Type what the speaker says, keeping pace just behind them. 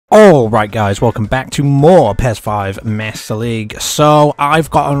Alright guys, welcome back to more PES 5 Master League. So, I've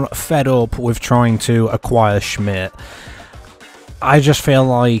gotten fed up with trying to acquire Schmidt. I just feel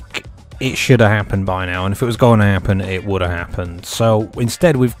like it should have happened by now, and if it was going to happen, it would have happened. So,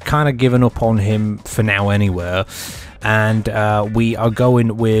 instead, we've kind of given up on him for now anyway, and we are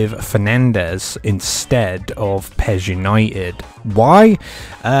going with Fernandez instead of PES United. Why?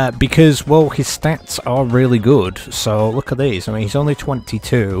 Because, well, his stats are really good. So look at these. I mean, he's only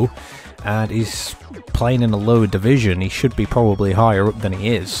 22 and he's playing in a lower division. He should be probably higher up than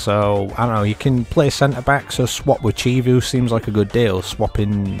he is. So, I don't know, you can play centre-back, so swap with Chivu seems like a good deal.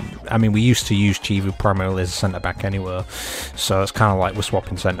 Swapping, I mean, we used to use Chivu primarily as a centre-back anyway, so it's kind of like we're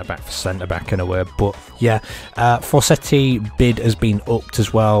swapping centre-back for centre-back in a way. But yeah, Forseti bid has been upped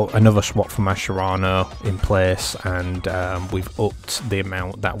as well, another swap for Mascherano in place, and we've upped the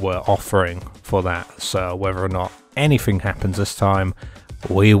amount that we're offering for that. So whether or not anything happens this time,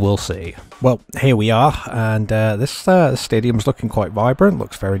 we will see. Well, here we are, and this stadium's looking quite vibrant,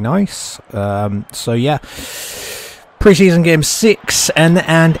 looks very nice. So yeah, preseason game 6,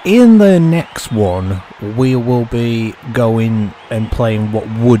 and in the next one, we will be going and playing what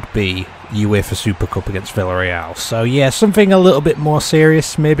would be UEFA Super Cup against Villarreal. So yeah, something a little bit more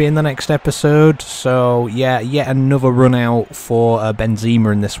serious maybe in the next episode. So yeah, yet another run out for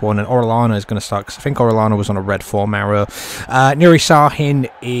Benzema in this one, and Orellana is going to start, because I think Orellana was on a red form arrow. Nuri Sahin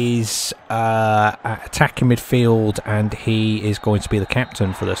is attacking midfield, and he is going to be the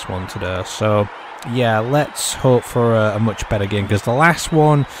captain for this one today. So yeah, let's hope for a much better game, because the last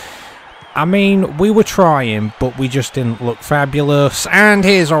one, I mean, we were trying, but we just didn't look fabulous. And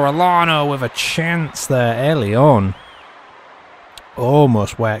here's Orellana with a chance there early on.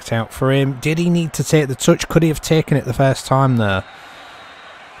 Almost worked out for him. Did he need to take the touch? Could he have taken it the first time there?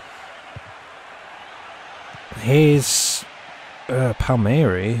 Here's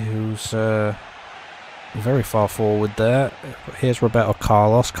Palmieri, who's very far forward there. Here's Roberto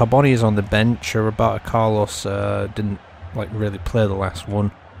Carlos. Carboni is on the bench. Roberto Carlos didn't really play the last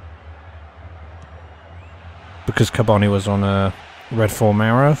one, because Carboni was on a red form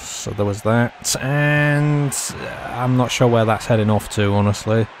arrow, so there was that. And I'm not sure where that's heading off to,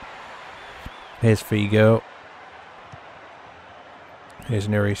 honestly. Here's Figo. Here's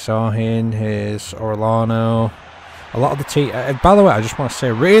Nuri Sahin. Here's Orellana. A lot of the team. By the way, I just want to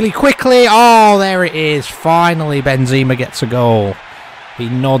say really quickly. Oh, there it is. Finally, Benzema gets a goal. He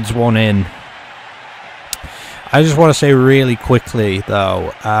nods one in. I just want to say really quickly,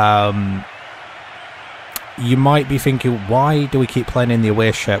 though. You might be thinking, why do we keep playing in the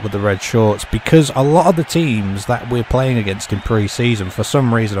away shirt with the red shorts? Because a lot of the teams that we're playing against in pre-season, for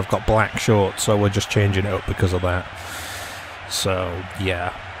some reason, have got black shorts, so we're just changing it up because of that. So,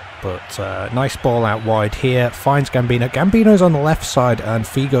 yeah. But nice ball out wide here. Finds Gambino. Gambino's on the left side and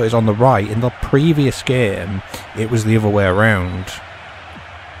Figo is on the right. In the previous game, it was the other way around,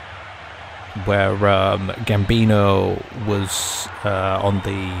 where Gambino was on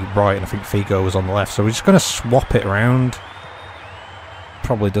the right and I think Figo was on the left. So we're just going to swap it around.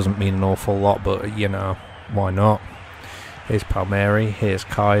 Probably doesn't mean an awful lot, but you know, why not? Here's Palmieri, here's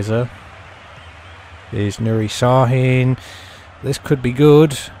Kaiser, here's Nuri Sahin. This could be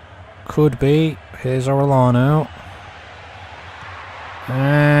good. Could be. Here's Orellana.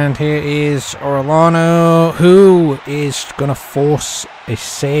 And here is Orellana, who is going to force a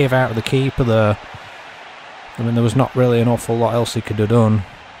save out of the keeper there. I mean, there was not really an awful lot else he could have done.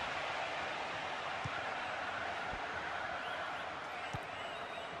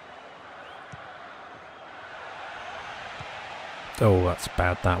 Oh, that's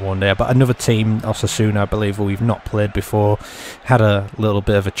bad, that one there. But another team, Osasuna, I believe, who we've not played before, had a little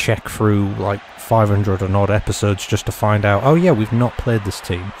bit of a check through like 500 and odd episodes just to find out, oh yeah, we've not played this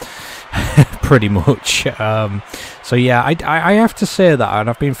team. Pretty much. So yeah, I have to say that, and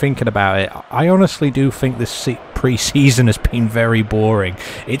I've been thinking about it. I honestly do think this pre-season has been very boring.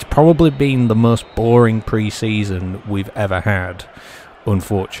 It's probably been the most boring pre-season we've ever had,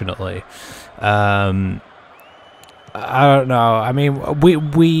 unfortunately. I don't know. I mean,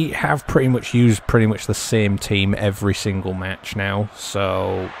 we have pretty much used the same team every single match now.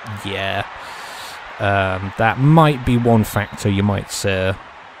 So yeah, that might be one factor, you might say.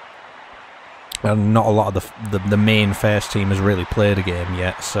 And not a lot of the main first team has really played a game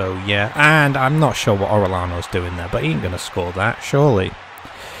yet. So yeah, and I'm not sure what Orellano's doing there, but he ain't gonna score that, surely.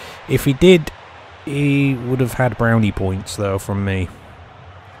 If he did, he would have had brownie points though from me.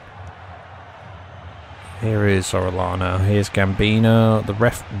 Here is Orellana. Here's Gambino. The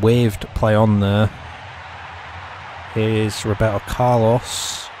ref waved play on there. Here's Roberto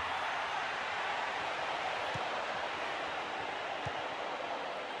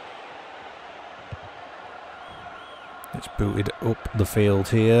It's booted up the field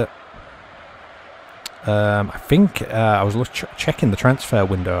here. I think I was checking the transfer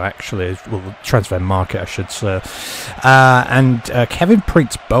window, actually. Well, the transfer market, I should say. And Kevin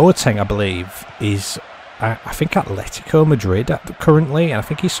Prince Boateng, I believe, is, I think, Atletico Madrid currently. And I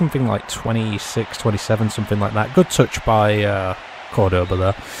think he's something like 26, 27, something like that. Good touch by Cordoba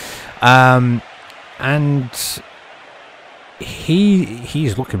there. And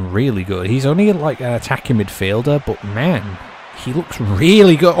he's looking really good. He's only like an attacking midfielder, but man, he looks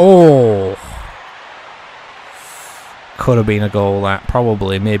really good. Oh! Could have been a goal, that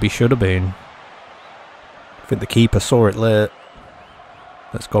probably, maybe should have been. I think the keeper saw it late.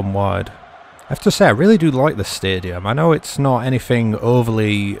 That's gone wide. I have to say, I really do like this stadium. I know it's not anything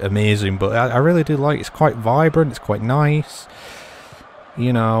overly amazing, but I really do like it. It's quite vibrant, it's quite nice.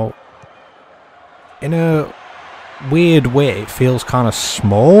 You know, in a weird way, it feels kind of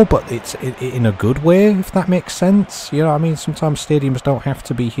small, but it's in a good way, if that makes sense. You know what I mean? Sometimes stadiums don't have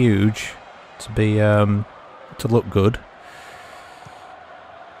to be huge to be to look good.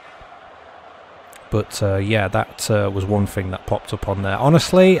 But yeah, that was one thing that popped up on there.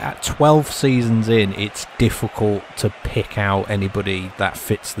 Honestly, at 12 seasons in, it's difficult to pick out anybody that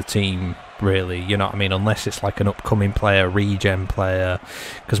fits the team, really. You know what I mean? Unless it's like an upcoming player, regen player.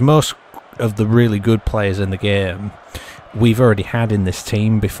 Because most of the really good players in the game, we've already had in this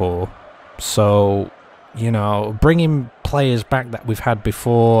team before. So, you know, bringing players back that we've had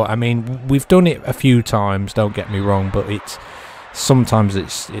before, I mean, we've done it a few times, don't get me wrong, but sometimes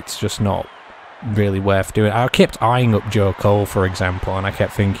it's just not really worth doing. I kept eyeing up Joe Cole, for example, and I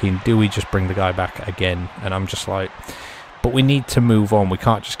kept thinking, do we just bring the guy back again? And I'm just like, but we need to move on. We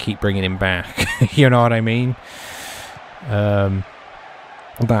can't just keep bringing him back. You know what I mean?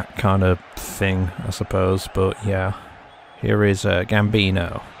 That kind of thing, I suppose. But yeah, here is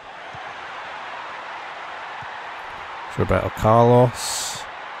Gambino. Roberto Carlos.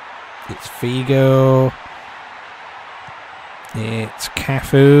 It's Figo. It's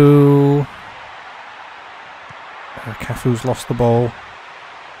Cafu. Cafu's lost the ball.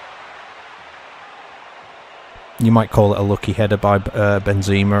 You might call it a lucky header by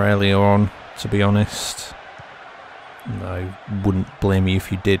Benzema earlier on, to be honest. I wouldn't blame you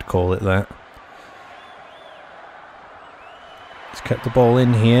if you did call it that. He's kept the ball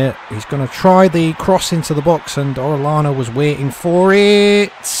in here. He's going to try the cross into the box, and Orellana was waiting for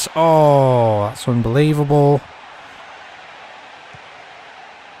it. Oh, that's unbelievable.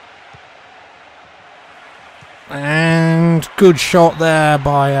 And good shot there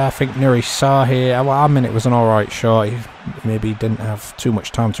by, I think, Nuri Sahi. Well, I mean, it was an alright shot. He maybe didn't have too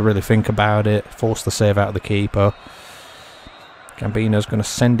much time to really think about it. Forced the save out of the keeper. Gambino's going to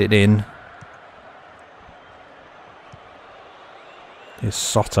send it in. Here's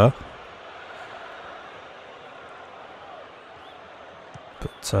Sotter.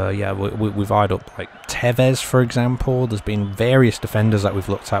 But yeah, we've eyed up like Tevez, for example. There's been various defenders that we've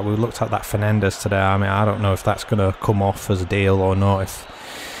looked at. We looked at that Fernandez today. I mean, I don't know if that's going to come off as a deal or not.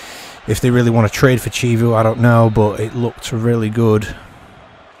 If they really want to trade for Chivu, I don't know. But it looked really good.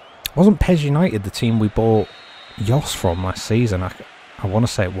 Wasn't PES United the team we bought Jos from last season? I want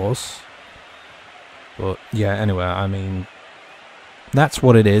to say it was. But yeah, anyway, I mean, that's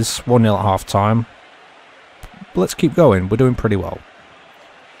what it is. 1-0 at half time. Let's keep going. We're doing pretty well.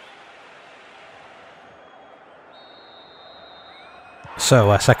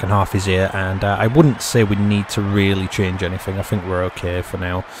 So, second half is here, and I wouldn't say we need to really change anything. I think we're okay for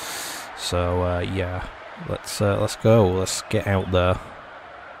now. So, yeah, let's go. Let's get out there.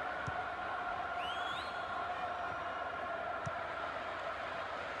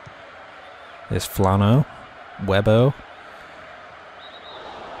 There's Flano, Webbo.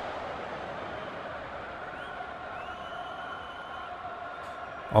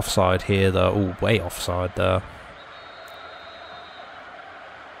 Offside here, though. Oh, way offside there.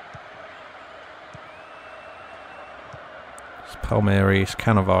 Palmieri,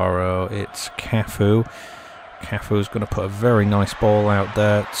 Cannavaro, it's Cafu. Cafu's going to put a very nice ball out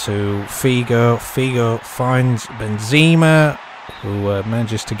there to Figo. Figo finds Benzema, who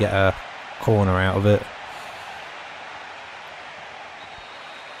manages to get a corner out of it.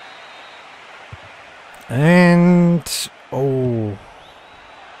 And, oh.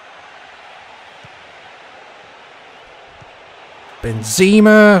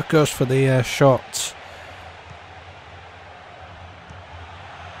 Benzema goes for the shot.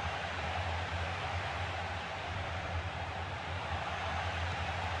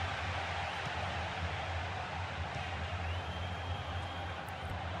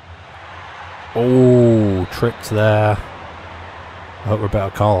 Oh, tripped there. I hope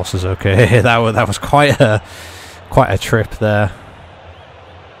Roberto Carlos is okay. that was quite Quite a trip there.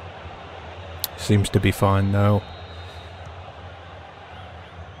 Seems to be fine though.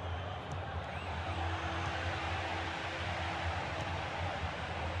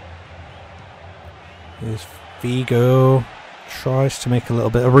 Here's Vigo. Tries to make a little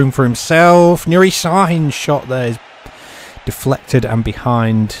bit of room for himself. Nuri Sahin's shot there is deflected and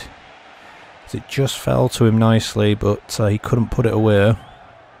behind. It just fell to him nicely, but he couldn't put it away.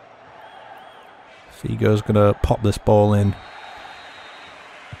 Figo's going to pop this ball in.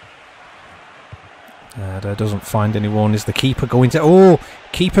 And doesn't find anyone. Is the keeper going to... Oh!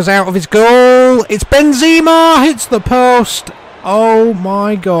 Keeper's out of his goal! It's Benzema! Hits the post! Oh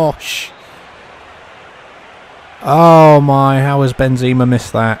my gosh. Oh my, how has Benzema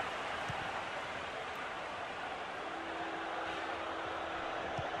missed that?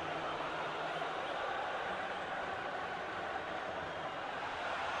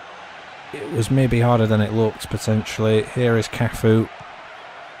 It was maybe harder than it looked, potentially. Here is Cafu.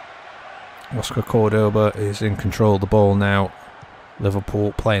 Oscar Cordoba is in control of the ball now.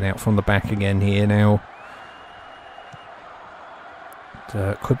 Liverpool playing out from the back again here now.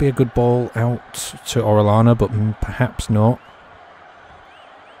 Could be a good ball out to Orellana, but perhaps not.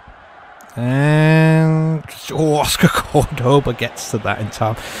 And Oscar Cordoba gets to that in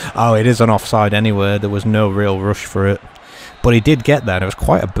time. Oh, it is an offside anyway. There was no real rush for it. But he did get that. It was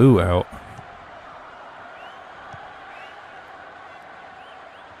quite a boot out.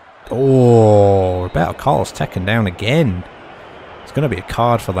 Oh, Roberto Carlos taken down again. It's going to be a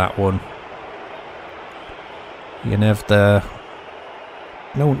card for that one. You can have the...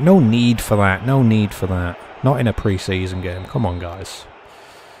 No need for that. No need for that. Not in a pre-season game. Come on, guys.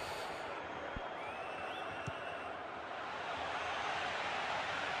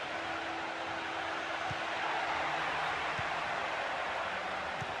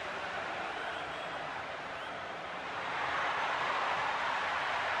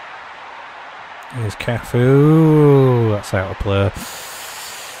 Here's Cafu. That's out of play.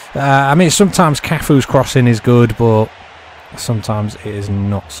 I mean, sometimes Cafu's crossing is good, but sometimes it is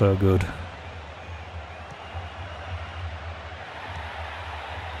not so good.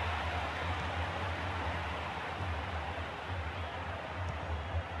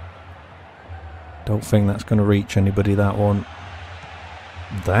 Don't think that's going to reach anybody, that one.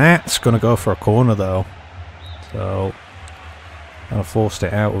 That's going to go for a corner, though. So, kind of forced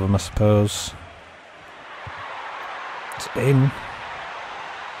it out of him, I suppose. It's in.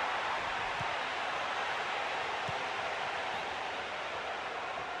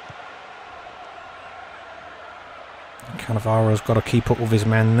 Cannavaro's got to keep up with his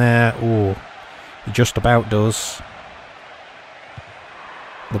man there. Oh, he just about does.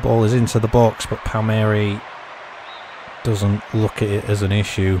 The ball is into the box, but Palmieri doesn't look at it as an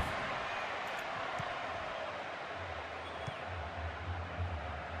issue.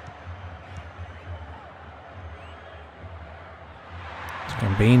 It's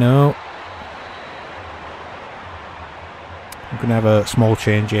Gambino. I'm going to have a small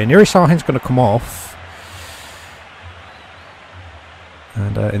change here. Nuri Sahin's going to come off.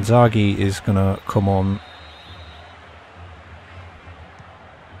 And Inzaghi is going to come on.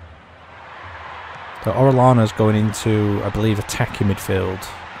 So Orellana's going into, I believe, attacking midfield.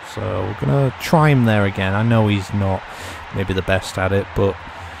 So we're going to try him there again. I know he's not maybe the best at it, but...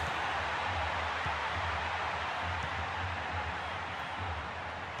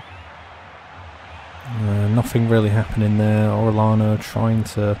 nothing really happening there. Orellana trying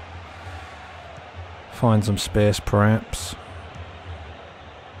to find some space, perhaps.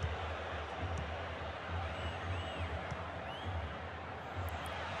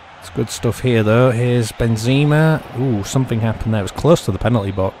 Good stuff here, though. Here's Benzema. Ooh, something happened there. It was close to the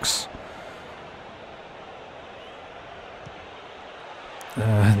penalty box.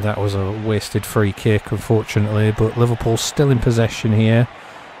 That was a wasted free kick, unfortunately. But Liverpool's still in possession here.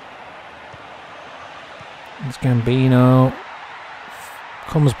 It's Gambino.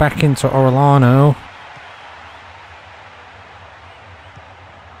 Comes back into Orellana.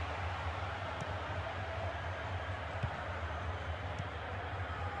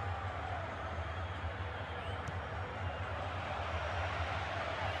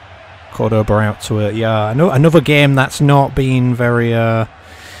 Cordoba out to it. Yeah, I know another game that's not been very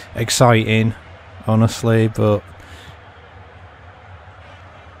exciting, honestly, but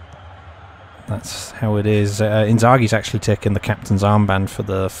that's how it is. Inzaghi's actually taken the captain's armband for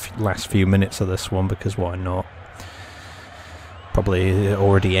the last few minutes of this one, because why not? Probably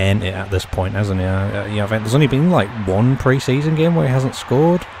already earned it at this point, hasn't he? Yeah, there's only been like one pre-season game where he hasn't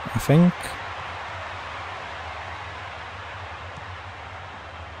scored, I think.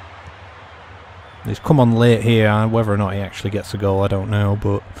 He's come on late here. Whether or not he actually gets a goal, I don't know,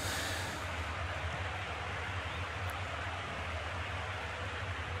 but...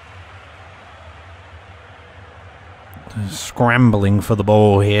 Scrambling for the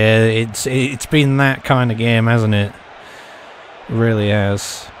ball here. It's been that kind of game, hasn't it? It really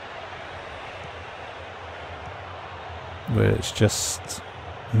has. Where it's just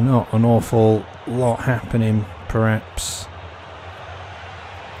not an awful lot happening, perhaps.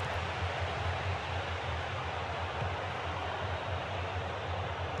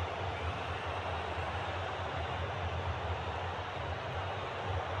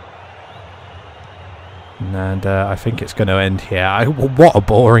 And I think it's going to end here. What a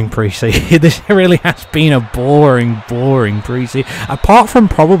boring preseason. This really has been a boring preseason. Apart from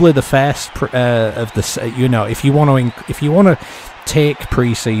probably the first of the, you know, if you want to take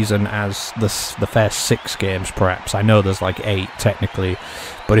preseason as the first 6 games, perhaps. I know there's like 8 technically,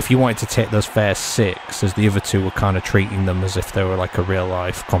 but if you wanted to take those first 6, as the other 2 were kind of treating them as if they were like a real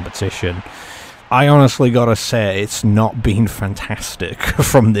life competition. I honestly gotta say, it's not been fantastic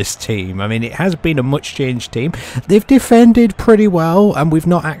from this team. I mean, it has been a much changed team. They've defended pretty well, and we've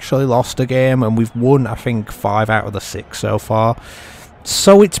not actually lost a game, and we've won, I think, 5 out of the 6 so far.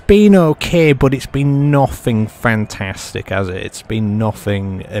 So it's been okay, but it's been nothing fantastic, has it? It's been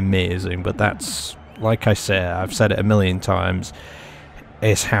nothing amazing, but that's, like I say, I've said it a million times,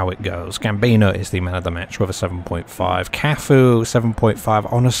 is how it goes. Gambino is the man of the match with a 7.5. Cafu,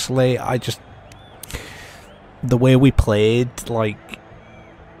 7.5. Honestly, the way we played, like,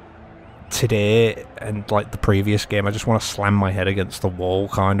 today and, like, the previous game, I just want to slam my head against the wall,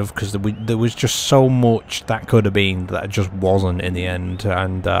 kind of, because there was just so much that could have been that just wasn't in the end,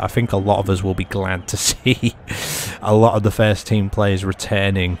 and I think a lot of us will be glad to see a lot of the first team players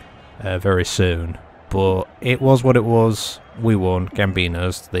returning very soon. But it was what it was. We won.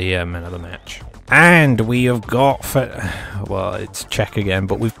 Gambino's the man of the match. And we have got, well, it's Czech again,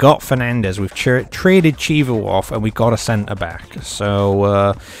 but we've got Fernandez. We've traded Chivo off, and we've got a centre-back.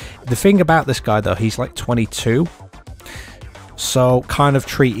 So, the thing about this guy, though, he's like 22. So, kind of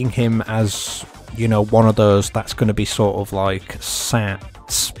treating him as, you know, one of those that's going to be sort of like sat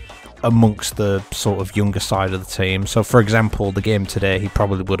amongst the sort of younger side of the team. So, for example, the game today, he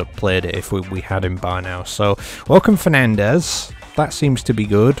probably would have played it if we had him by now. So, welcome Fernandez. That seems to be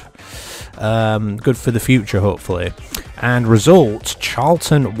good. Good for the future, hopefully. And results,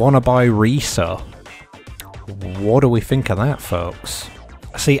 Charlton want to buy Risa. What do we think of that, folks?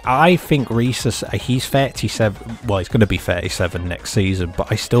 See, I think Risa's, he's 37, well, he's going to be 37 next season, but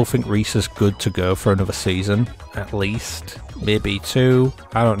I still think Risa's good to go for another season, at least. Maybe 2,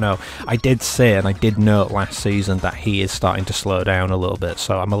 I don't know. I did say, and I did note last season, that he is starting to slow down a little bit,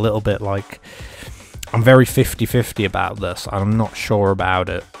 so I'm a little bit like, I'm very 50-50 about this. I'm not sure about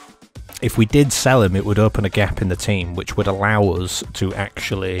it. If we did sell him, it would open a gap in the team, which would allow us to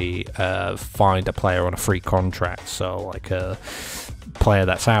actually find a player on a free contract. So, like a player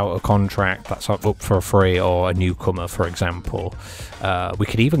that's out of contract, that's up for a free, or a newcomer, for example. We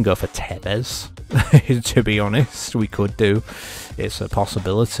could even go for Tevez, to be honest. We could do. It's a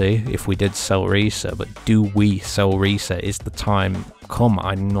possibility if we did sell Risa, but do we sell Risa? Is the time come?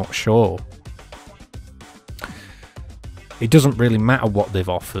 I'm not sure. It doesn't really matter what they've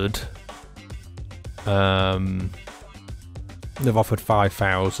offered. They've offered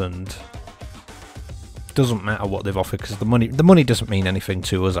 5,000. Doesn't matter what they've offered, because the money doesn't mean anything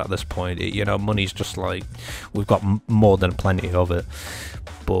to us at this point. You know, money's just like, we've got more than plenty of it.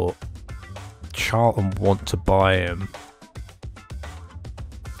 But Charlton want to buy him.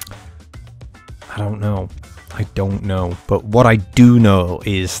 I don't know. I don't know, but what I do know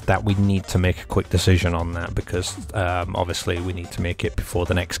is that we need to make a quick decision on that, because obviously we need to make it before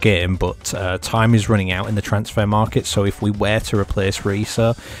the next game, but time is running out in the transfer market, so if we were to replace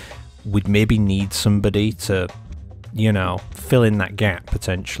Risa, we'd maybe need somebody to, you know, fill in that gap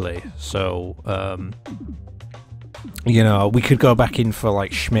potentially. So you know, we could go back in for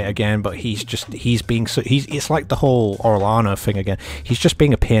like Schmidt again, but he's being so, it's like the whole Orlano thing again. He's just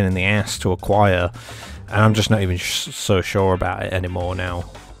being a pain in the ass to acquire. And I'm just not even so sure about it anymore now.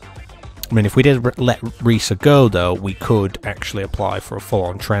 I mean, if we did let Risa go, though, we could actually apply for a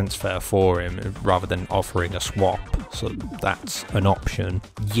full-on transfer for him rather than offering a swap. So that's an option.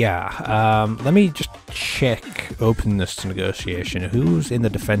 Yeah, let me just check openness to negotiation. Who's in the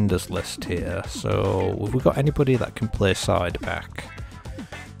defenders list here? So have we got anybody that can play side back?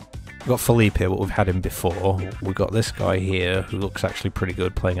 We've got Felipe, but we've had him before. We've got this guy here who looks actually pretty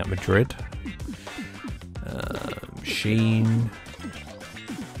good playing at Madrid. Sheen,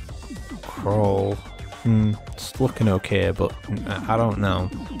 Kroll, it's looking okay, but I don't know.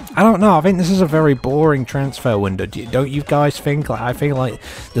 I don't know. I think this is a very boring transfer window. Don't you guys think? Like, I feel like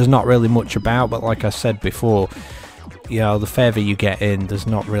there's not really much about, but like I said before, you know, the further you get in, there's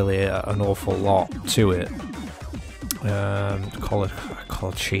not really an awful lot to it.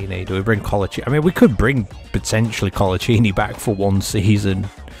 Colaccini. Do we bring Colaccini? I mean, we could bring potentially Colaccini back for one season.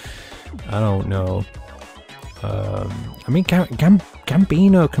 I don't know. I mean,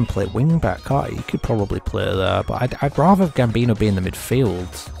 Gambino can play wing back, can't he? He could probably play there, but I'd rather Gambino be in the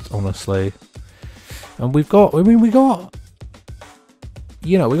midfield, honestly. And we've got, I mean, we got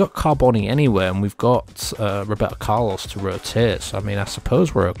Carboni anyway, and we've got Roberto Carlos to rotate. So I mean, I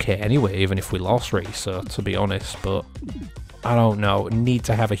suppose we're okay anyway, even if we lost Risa, to be honest. But I don't know. Need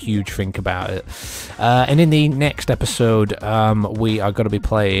to have a huge think about it. And in the next episode, we are going to be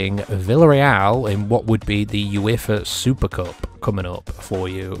playing Villarreal in what would be the UEFA Super Cup coming up for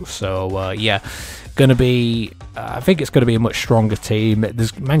you. So yeah, going to be. I think it's going to be a much stronger team.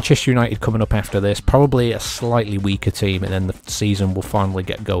 There's Manchester United coming up after this, probably a slightly weaker team, and then the season will finally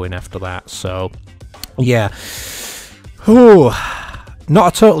get going after that. So yeah. Ooh.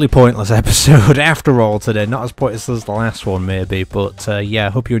 Not a totally pointless episode after all today. Not as pointless as the last one, maybe. But yeah,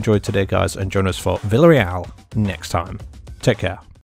 hope you enjoyed today, guys, and join us for Villarreal next time. Take care.